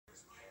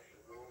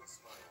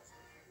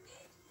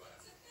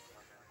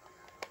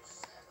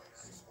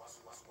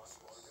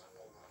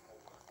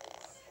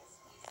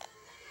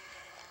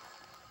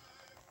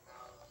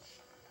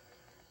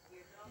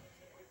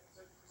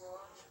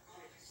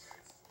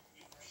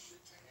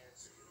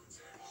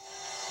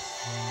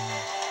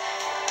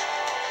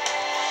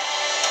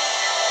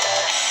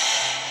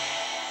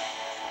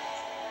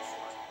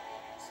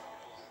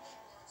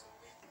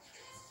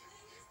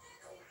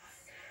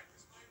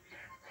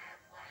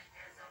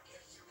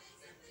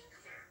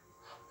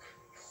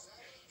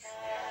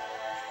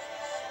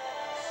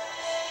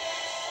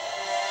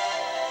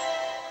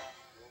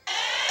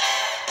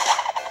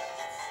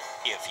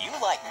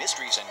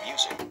mysteries and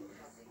music.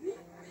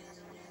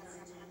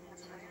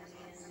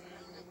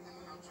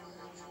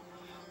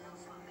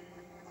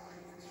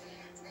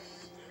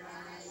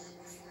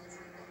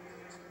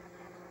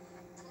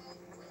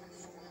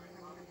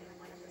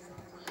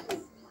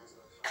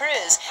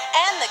 Cruise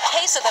and the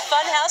case of the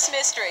Funhouse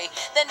mystery,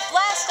 then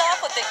blast off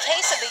with the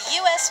case of the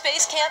U.S.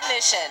 Space Camp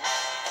mission.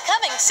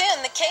 Coming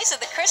soon, the case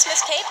of the Christmas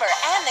caper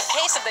and the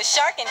case of the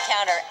shark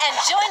encounter,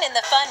 and join in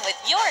the fun with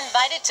You're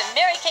Invited to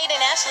Mary-Kate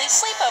and Ashley's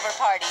Sleepover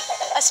Party,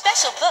 a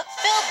special book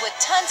filled with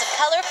tons of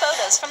color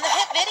photos from the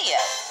hit video,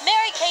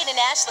 Mary-Kate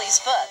and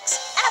Ashley's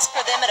Books. Ask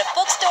for them at a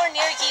bookstore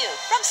near you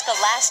from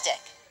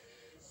Scholastic.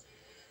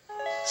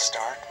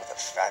 Start with a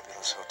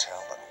fabulous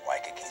hotel on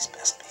Waikiki's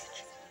best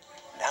beach.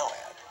 Now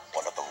add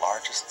one of the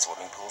largest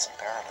swimming pools in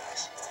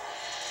paradise.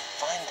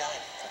 Fine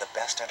dining and the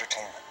best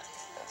entertainment,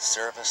 and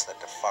service that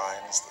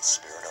defines the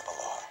spirit of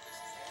aloha.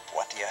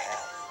 What do you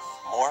have?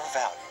 More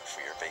value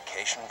for your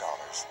vacation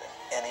dollars than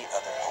any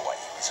other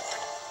Hawaii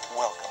resort.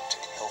 Welcome to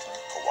Hilton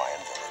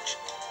Hawaiian Village.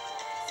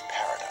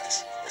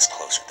 Paradise is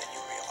closer than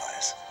you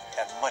realize,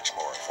 and much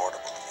more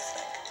affordable than you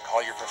think.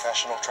 Call your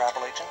professional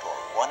travel agent or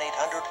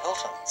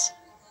 1-800-HILTONS.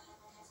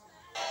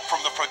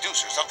 From the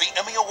producers of the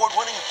Emmy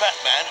Award-winning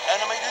Batman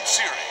animated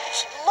series.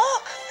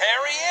 Look!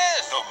 There he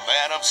is! The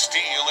Man of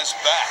Steel is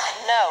back.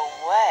 No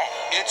way.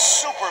 It's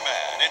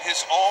Superman in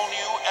his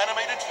all-new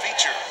animated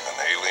feature. An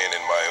alien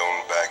in my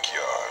own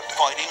backyard.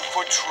 Fighting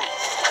for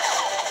truth.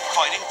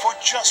 Fighting for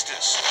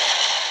justice.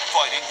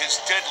 Fighting his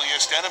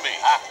deadliest enemy,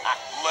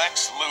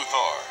 Lex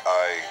Luthor.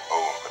 I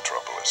own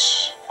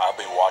Metropolis. I'll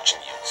be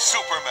watching you.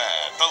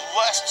 Superman, the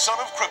last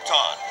son of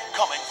Krypton.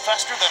 Coming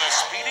faster than a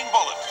speeding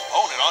bullet.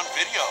 Own it on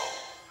video.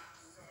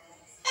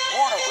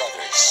 Warner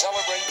Brothers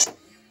celebrates...